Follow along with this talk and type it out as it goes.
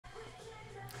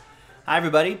Hi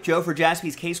everybody, Joe for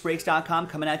JaspysCaseBreaks.com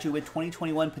coming at you with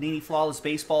 2021 Panini Flawless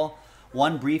Baseball.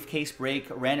 One briefcase break,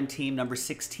 random team number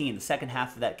 16. The second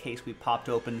half of that case we popped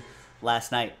open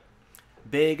last night.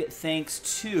 Big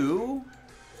thanks to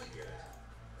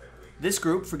this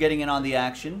group for getting in on the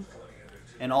action.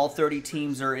 And all 30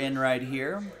 teams are in right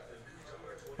here.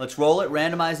 Let's roll it.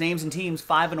 Randomize names and teams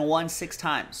 5 and a 1 6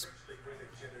 times.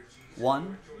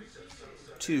 1,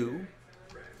 2,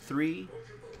 3,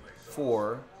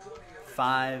 4,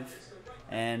 5,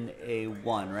 and a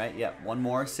 1, right? Yep, one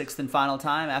more. Sixth and final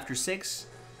time. After 6,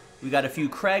 we got a few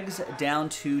Craigs down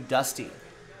to Dusty.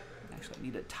 Actually, I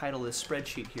need to title this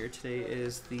spreadsheet here. Today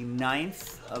is the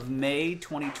 9th of May,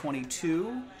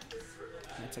 2022.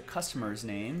 That's a customer's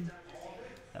name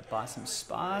that bought some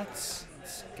spots.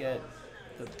 Let's get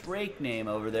the break name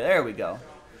over there. There we go.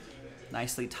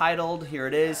 Nicely titled. Here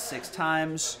it is, 6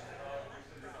 times.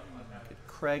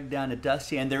 Craig down to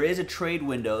Dusty, and there is a trade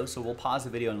window, so we'll pause the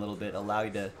video in a little bit, allow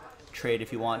you to trade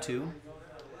if you want to.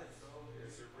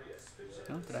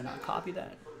 Oh, did I not copy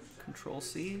that? Control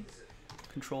C,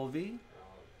 Control V.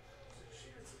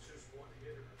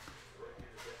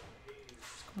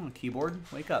 Come on, keyboard,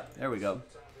 wake up. There we go.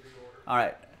 All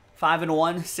right, 5 and a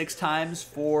 1, 6 times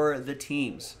for the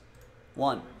teams.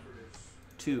 1,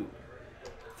 2,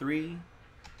 3,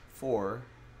 4,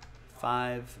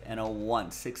 5 and a 1,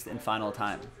 sixth and final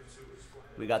time.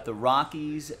 We got the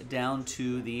Rockies down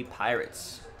to the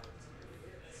Pirates.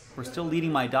 We're still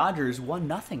leading my Dodgers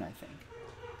 1-0, I think,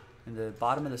 in the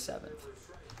bottom of the 7th.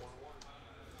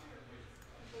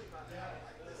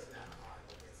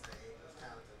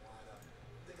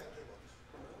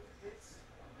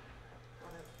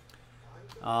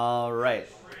 All right.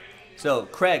 So,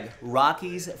 Craig,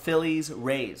 Rockies, Phillies,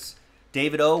 Rays.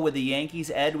 David O with the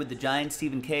Yankees, Ed with the Giants,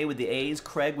 Stephen K with the A's,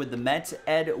 Craig with the Mets,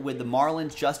 Ed with the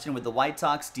Marlins, Justin with the White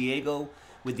Sox, Diego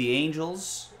with the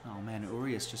Angels. Oh man,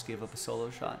 Urias just gave up a solo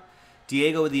shot.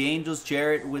 Diego with the Angels,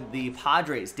 Jarrett with the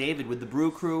Padres, David with the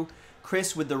Brew Crew,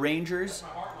 Chris with the Rangers,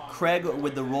 Craig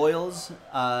with the Royals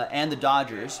and the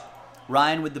Dodgers,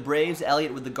 Ryan with the Braves,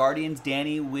 Elliot with the Guardians,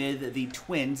 Danny with the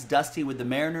Twins, Dusty with the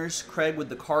Mariners, Craig with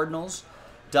the Cardinals,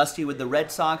 Dusty with the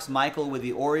Red Sox, Michael with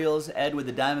the Orioles, Ed with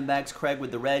the Diamondbacks, Craig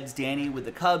with the Reds, Danny with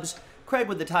the Cubs, Craig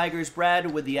with the Tigers,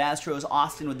 Brad with the Astros,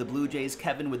 Austin with the Blue Jays,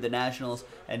 Kevin with the Nationals,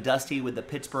 and Dusty with the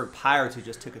Pittsburgh Pirates, who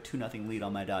just took a 2-0 lead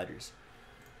on my Dodgers.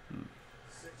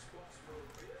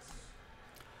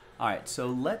 All right, so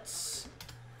let's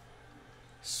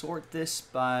sort this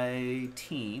by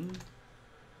team.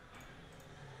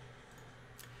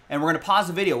 And we're going to pause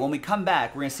the video. When we come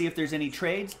back, we're going to see if there's any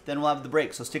trades. Then we'll have the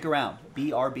break. So stick around.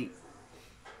 BRB.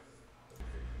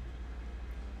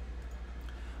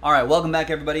 All right, welcome back,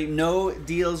 everybody. No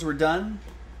deals were done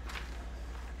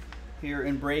here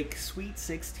in break Sweet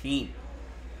 16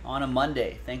 on a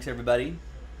Monday. Thanks, everybody,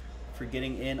 for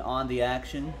getting in on the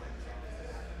action.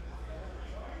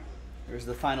 There's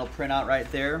the final printout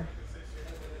right there.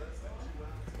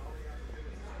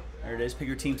 There it is, pick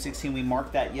your team 16. We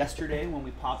marked that yesterday when we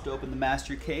popped open the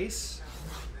master case.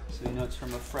 So you know it's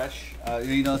from a fresh,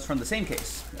 you know it's from the same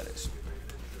case, that is.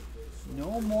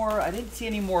 No more, I didn't see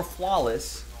any more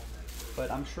flawless, but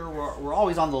I'm sure we're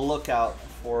always on the lookout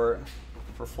for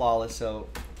flawless, so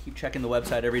keep checking the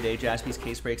website every day,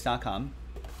 JaspysCaseBreaks.com.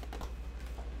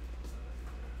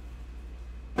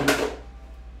 All right,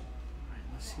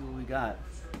 let's see what we got.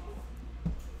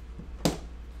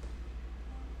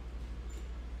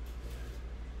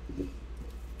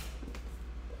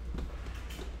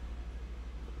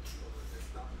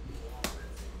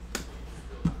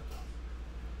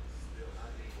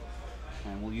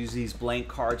 We'll use these blank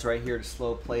cards right here to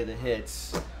slow play the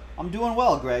hits. I'm doing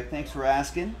well, Greg. Thanks for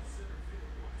asking.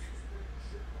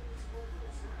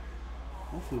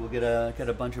 Hopefully we'll get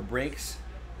a bunch of breaks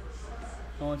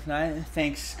going tonight.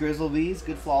 Thanks, Grizzlebees.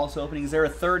 Good flawless opening. Is there a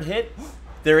third hit?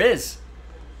 There is.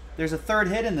 There's a third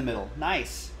hit in the middle.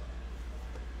 Nice.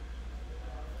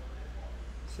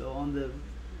 So on the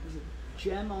there's a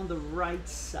gem on the right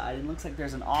side. It looks like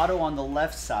there's an auto on the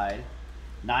left side.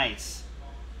 Nice.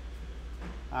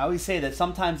 I always say that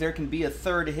sometimes there can be a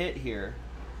third hit here,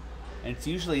 and it's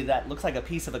usually that looks like a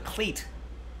piece of a cleat.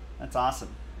 That's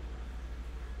awesome.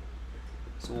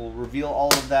 So we'll reveal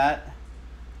all of that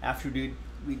after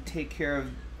we take care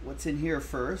of what's in here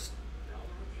first.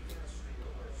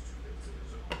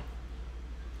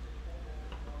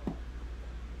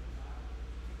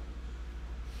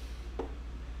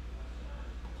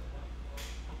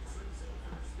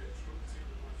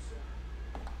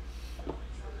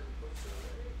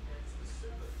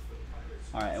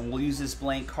 All right, and we'll use this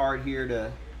blank card here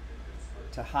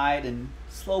to hide and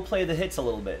slow play the hits a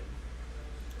little bit.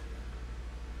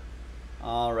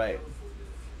 All right.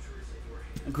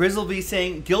 Grizzleby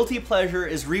saying, guilty pleasure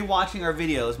is rewatching our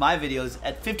videos, my videos,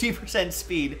 at 50%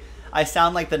 speed. I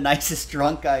sound like the nicest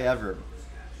drunk guy ever.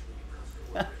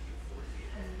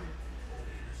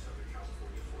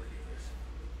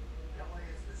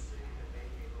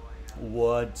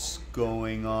 What's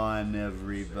going on,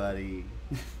 everybody?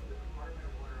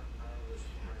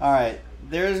 All right.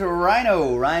 There's a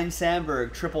Rhino, Ryan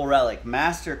Sandberg, triple relic.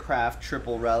 Mastercraft,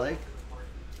 triple relic.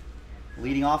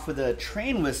 Leading off with a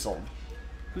train whistle.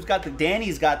 Who's got the...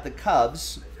 Danny's got the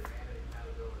Cubs.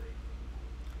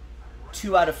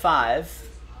 2 out of 5.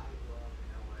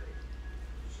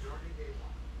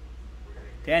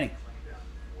 Danny.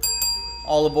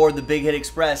 All aboard the Big Hit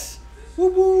Express. Woo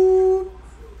woo!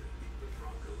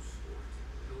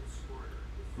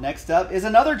 Next up is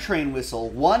another train whistle.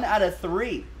 1 out of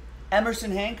 3.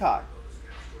 Emerson Hancock.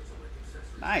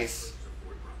 Nice.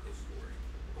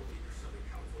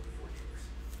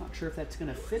 Not sure if that's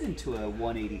going to fit into a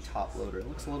 180 top loader. It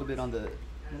looks a little bit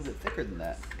thicker than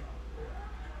that.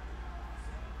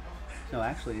 No,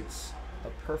 actually, it's a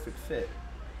perfect fit.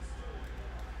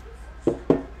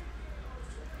 Kind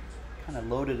of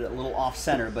loaded it a little off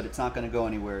center, but it's not going to go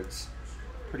anywhere. It's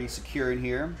pretty secure in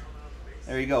here.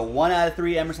 There you go. 1 out of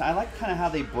 3 Emerson. I like kind of how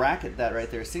they bracket that right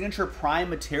there. Signature Prime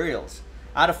Materials.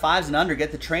 Out of 5s and under,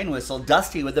 get the train whistle.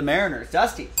 Dusty with the Mariners.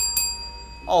 Dusty.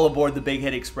 All aboard the Big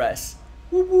Hit Express.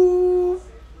 Woo woo.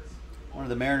 One of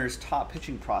the Mariners' top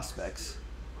pitching prospects.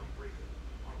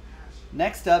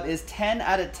 Next up is 10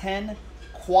 out of 10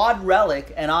 quad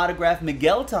relic and autograph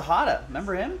Miguel Tejada.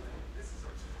 Remember him?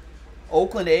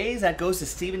 Oakland A's. That goes to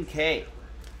Stephen K.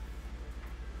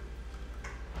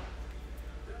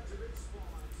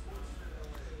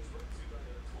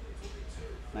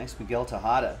 Nice Miguel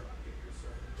Tejada.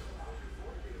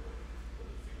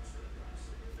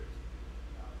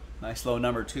 Nice low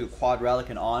number 2. Quad relic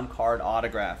and on-card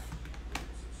autograph.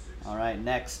 All right,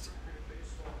 next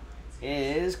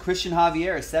is Christian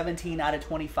Javier, 17 out of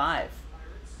 25.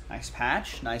 Nice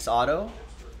patch, nice auto.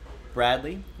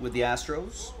 Bradley with the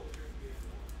Astros.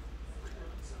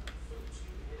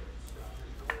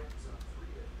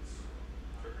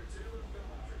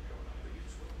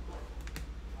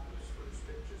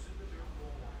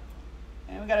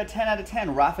 And we got a 10 out of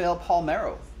 10, Rafael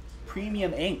Palmeiro,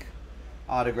 premium ink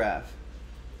autograph.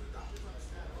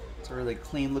 It's a really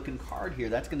clean looking card here.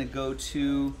 That's going to go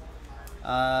to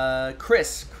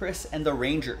Chris and the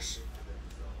Rangers.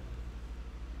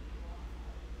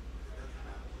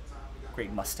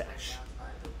 Great mustache.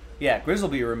 Yeah,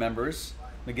 Grizzleby remembers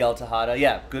Miguel Tejada.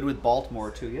 Yeah, good with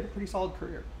Baltimore too. He had a pretty solid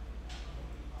career.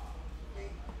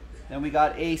 Then we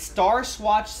got a Star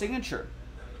Swatch signature.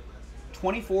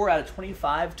 24 out of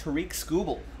 25, Tariq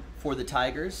Skubal for the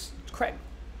Tigers. It's Craig.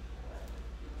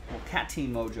 Well, Cat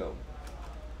Team Mojo.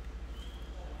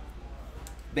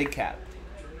 Big Cat.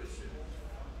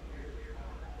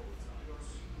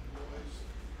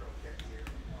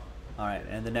 All right,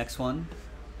 and the next one.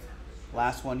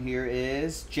 Last one here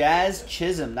is Jazz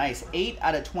Chisholm. Nice. 8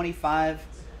 out of 25.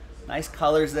 Nice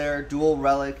colors there. Dual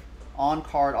relic.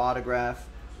 On-card autograph.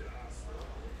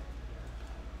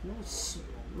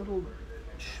 Little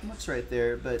schmutz right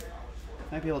there, but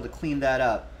might be able to clean that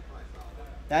up.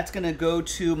 That's going to go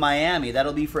to Miami.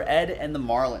 That'll be for Ed and the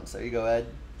Marlins. There you go, Ed.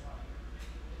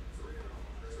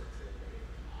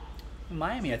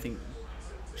 Miami, I think,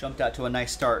 jumped out to a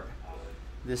nice start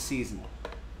this season.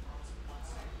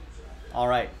 All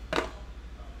right.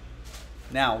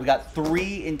 Now, we got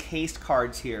 3 encased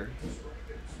cards here.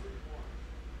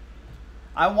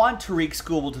 I want Tariq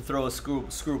Skubal to throw a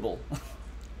screwball.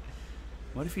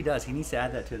 What if he does? He needs to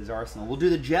add that to his arsenal. We'll do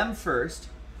the gem first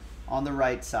on the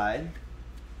right side.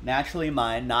 Naturally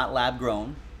mine, not lab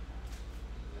grown.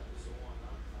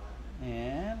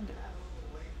 And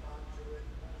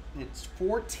it's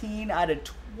 14 out of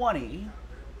 20.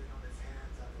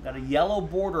 Got a yellow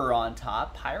border on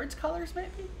top. Pirates colors,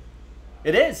 maybe?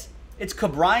 It is. It's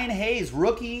Cabrian Hayes,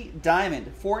 rookie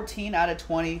diamond. 14 out of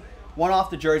 20. One off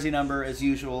the jersey number as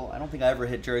usual. I don't think I ever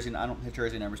hit jersey. I don't hit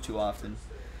jersey numbers too often.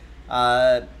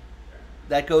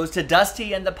 That goes to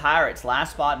Dusty and the Pirates.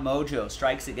 Last spot Mojo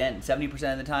strikes again.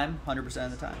 70% of the time, 100%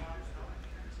 of the time.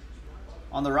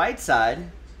 On the right side,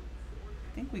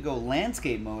 I think we go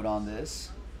landscape mode on this.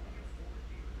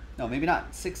 No, maybe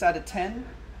not. 6 out of 10.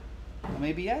 Or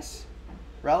maybe yes.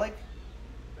 Relic.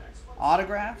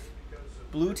 Autograph.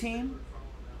 Blue team.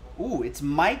 Ooh, it's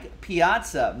Mike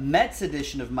Piazza. Mets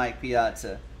edition of Mike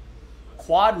Piazza.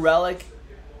 Quad relic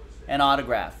and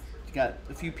autograph. Got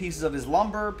a few pieces of his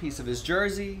lumber, piece of his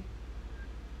jersey.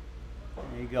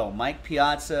 There you go. Mike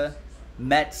Piazza,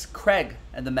 Mets, Craig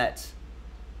and the Mets.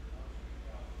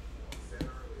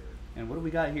 And what do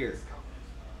we got here?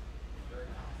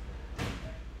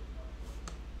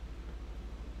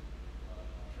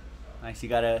 Nice. You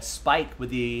got a spike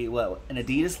with the, what, an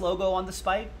Adidas logo on the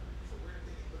spike?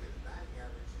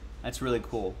 That's really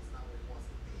cool.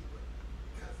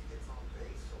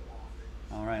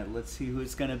 All right, let's see who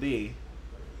it's going to be.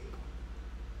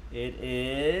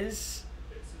 It's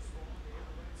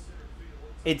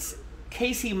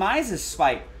Casey Mize's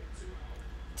spike.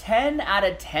 10 out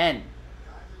of 10.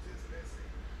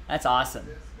 That's awesome.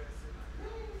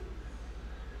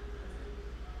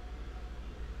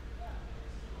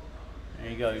 There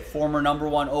you go. Your former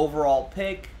 #1 overall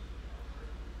pick.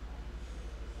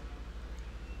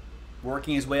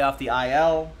 Working his way off the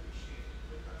IL.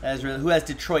 Who has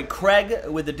Detroit? Craig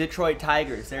with the Detroit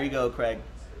Tigers. There you go, Craig.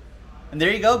 And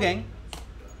there you go, gang.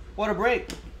 What a break.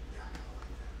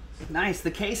 Nice.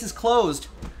 The case is closed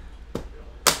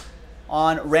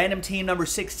on random team number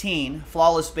 16,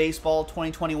 Flawless Baseball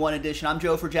 2021 edition. I'm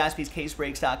Joe for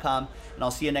JaspysCaseBreaks.com, and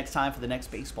I'll see you next time for the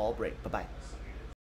next baseball break. Bye-bye.